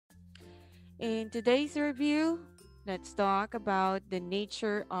In today's review, let's talk about the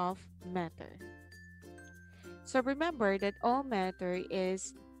nature of matter. So remember that all matter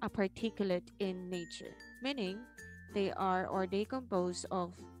is a particulate in nature, meaning they are or they compose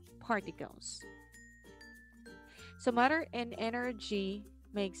of particles. So matter and energy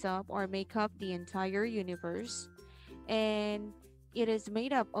makes up or make up the entire universe, and it is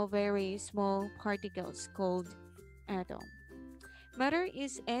made up of very small particles called atom. Matter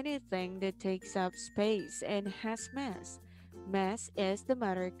is anything that takes up space and has mass. Mass is the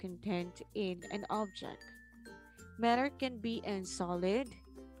matter content in an object. Matter can be in solid,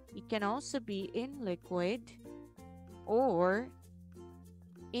 it can also be in liquid or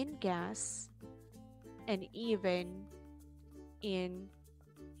in gas, and even in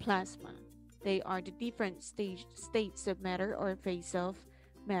plasma. They are the different states of matter or phase of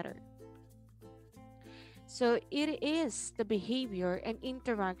matter. So it is the behavior and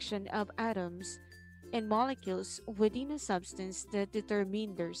interaction of atoms and molecules within a substance that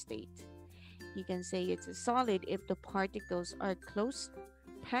determine their state. You can say it's a solid if the particles are close,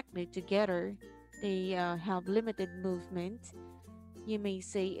 packed together, they have limited movement. You may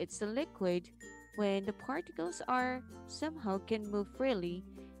say it's a liquid when the particles are somehow can move freely,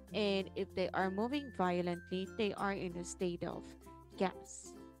 and if they are moving violently, they are in a state of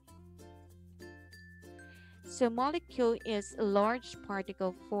gas. So molecule is a large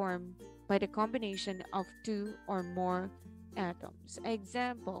particle formed by the combination of two or more atoms.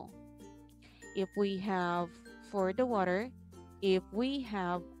 Example, if we have for the water, if we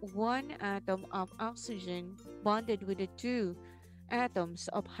have one atom of oxygen bonded with the two atoms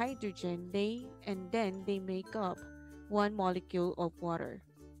of hydrogen, they make up one molecule of water.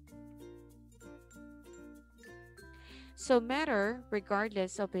 So matter,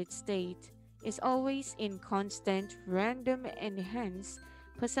 regardless of its state, is always in constant, random, and hence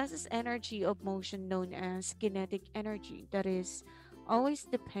possesses energy of motion known as kinetic energy that is always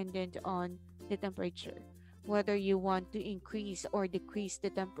dependent on the temperature. Whether you want to increase or decrease the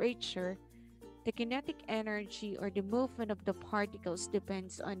temperature, the kinetic energy or the movement of the particles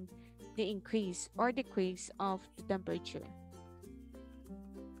depends on the increase or decrease of the temperature.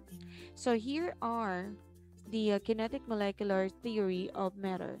 So here are the kinetic molecular theory of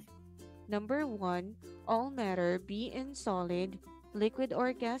matter. Number one, all matter, be in solid, liquid,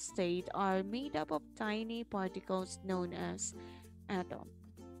 or gas state, are made up of tiny particles known as atom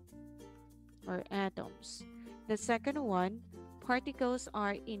or atoms. The second one, particles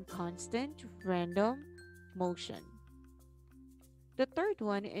are in constant, random motion. The third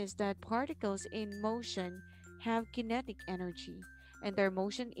one is that particles in motion have kinetic energy, and their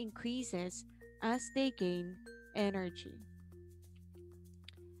motion increases as they gain energy.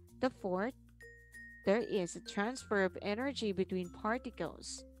 The fourth, there is a transfer of energy between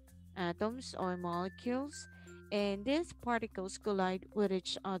particles, atoms, or molecules, and these particles collide with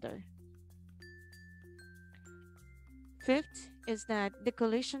each other. Fifth is that the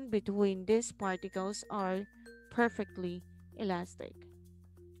collision between these particles are perfectly elastic.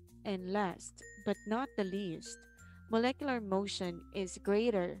 And last but not the least, molecular motion is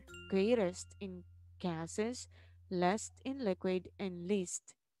greatest in gases, least in liquid, and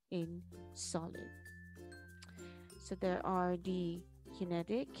least in solid. So there are the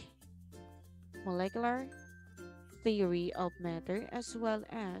kinetic, molecular theory of matter as well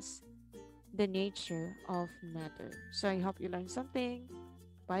as the nature of matter. So I hope you learned something.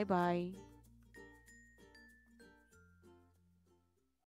 Bye bye.